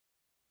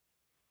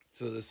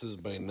So this is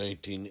my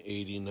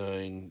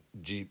 1989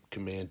 Jeep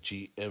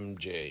Comanche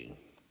MJ.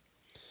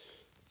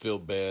 Feel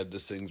bad,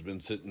 this thing's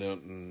been sitting out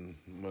in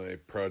my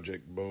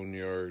project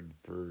boneyard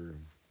for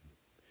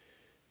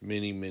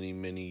many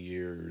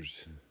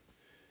years.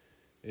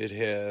 It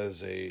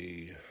has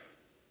a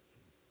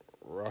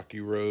Rocky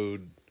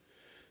Road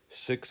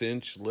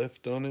 6-inch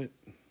lift on it,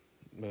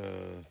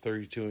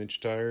 32-inch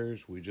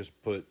tires. We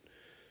just put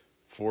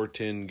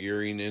 410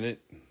 gearing in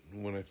it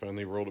when I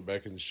finally rolled it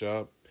back in the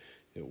shop.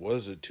 It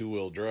was a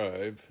two-wheel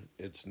drive.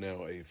 It's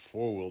now a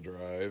four-wheel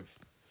drive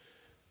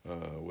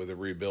with a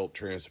rebuilt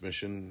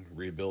transmission,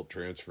 rebuilt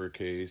transfer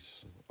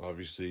case,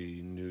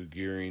 obviously new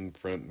gearing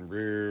front and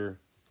rear.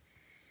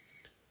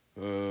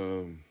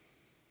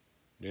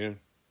 Yeah.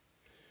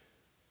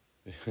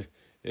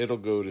 It'll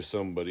go to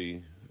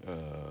somebody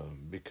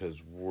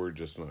because we're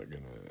just not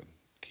going to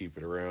keep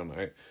it around.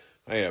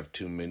 I have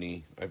too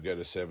many. I've got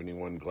a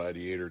 71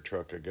 Gladiator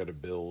truck I got to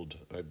build.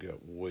 I've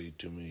got way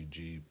too many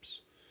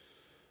Jeeps.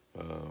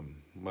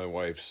 My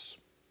wife's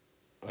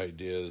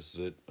idea is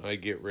that I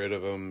get rid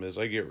of them. As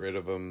I get rid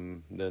of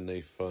them, then they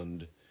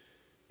fund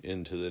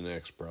into the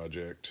next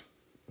project.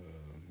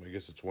 I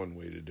guess it's one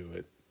way to do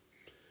it.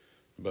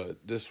 But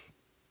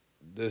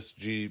this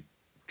Jeep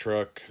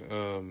truck,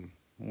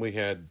 we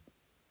had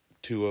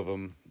two of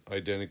them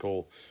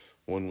identical.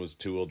 One was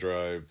two-wheel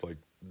drive, like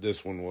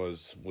this one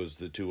was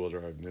the two-wheel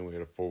drive, and then we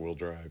had a four-wheel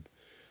drive.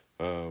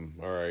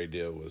 Our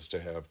idea was to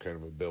have kind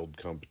of a build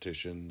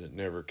competition that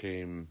never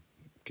came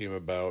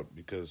about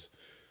because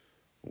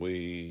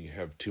we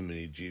have too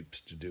many Jeeps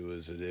to do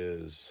as it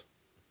is.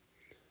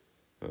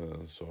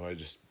 So I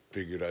just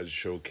figured I'd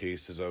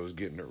showcase as I was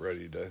getting it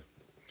ready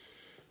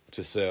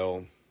to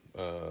sell.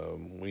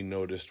 We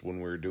noticed when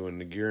we were doing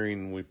the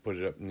gearing, we put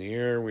it up in the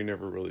air. We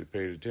never really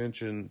paid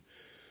attention,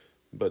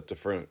 but the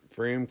front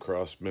frame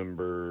cross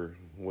member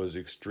was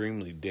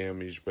extremely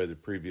damaged by the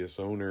previous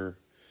owner.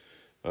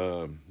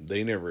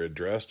 They never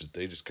addressed it.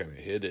 They just kind of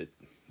hid it.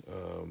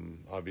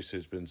 Obviously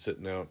it's been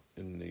sitting out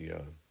in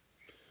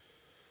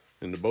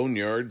the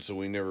boneyard, so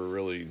we never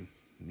really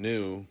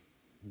knew.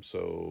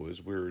 So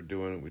as we were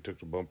doing it, we took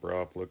the bumper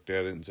off, looked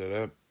at it, and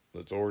said,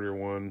 let's order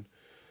one.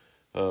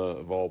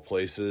 Of all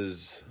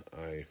places,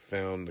 I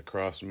found the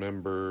cross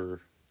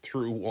member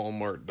through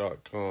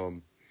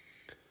Walmart.com,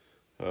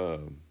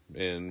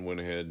 and went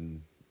ahead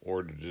and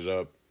ordered it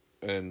up.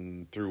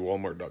 And through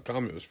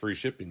Walmart.com, it was free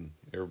shipping.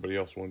 Everybody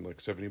else wanted like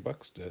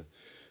 $70 to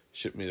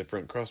ship me the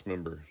front cross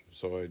member.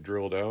 So I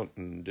drilled out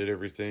and did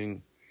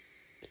everything,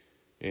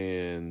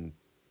 and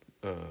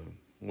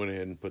went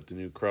ahead and put the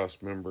new cross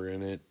member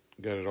in it.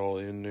 Got it all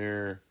in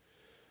there.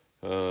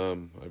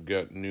 I've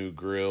got new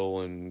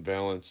grill and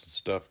valance and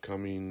stuff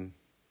coming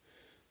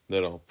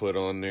that I'll put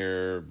on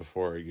there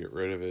before I get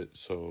rid of it,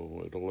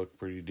 so it'll look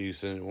pretty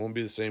decent. It won't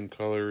be the same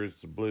color as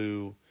the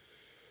blue,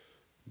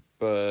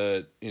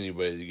 but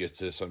anybody that gets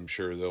this, I'm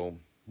sure they'll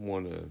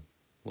want to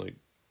like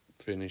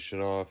finish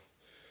it off.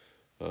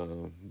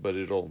 But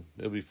it'll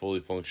be fully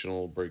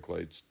functional: brake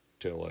lights,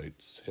 tail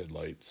lights,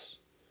 headlights,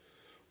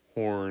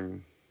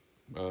 horn.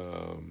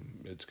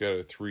 It's got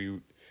a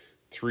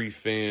three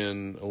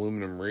fan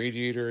aluminum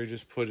radiator I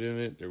just put in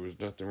it. There was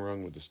nothing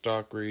wrong with the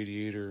stock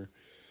radiator.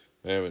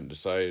 I haven't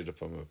decided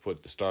if I'm going to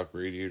put the stock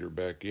radiator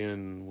back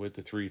in with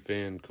the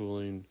 3-fan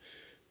cooling,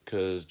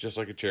 because just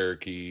like a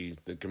Cherokee,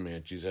 the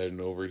Comanches had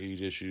an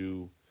overheat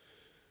issue,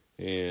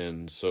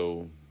 and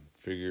so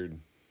figured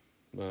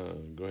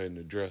go ahead and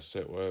address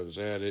that while I was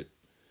at it.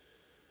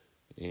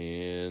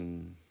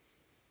 And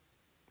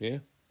yeah,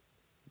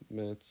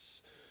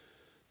 that's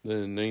the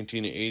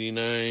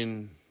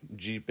 1989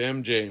 Jeep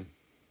MJ.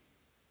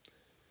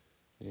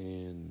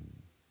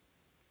 And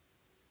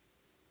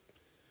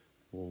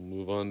we'll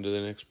move on to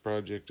the next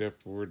project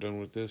after we're done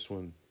with this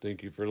one.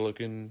 Thank you for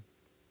looking.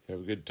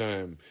 Have a good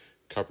time.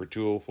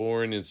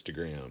 Copper204 on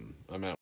Instagram. I'm out.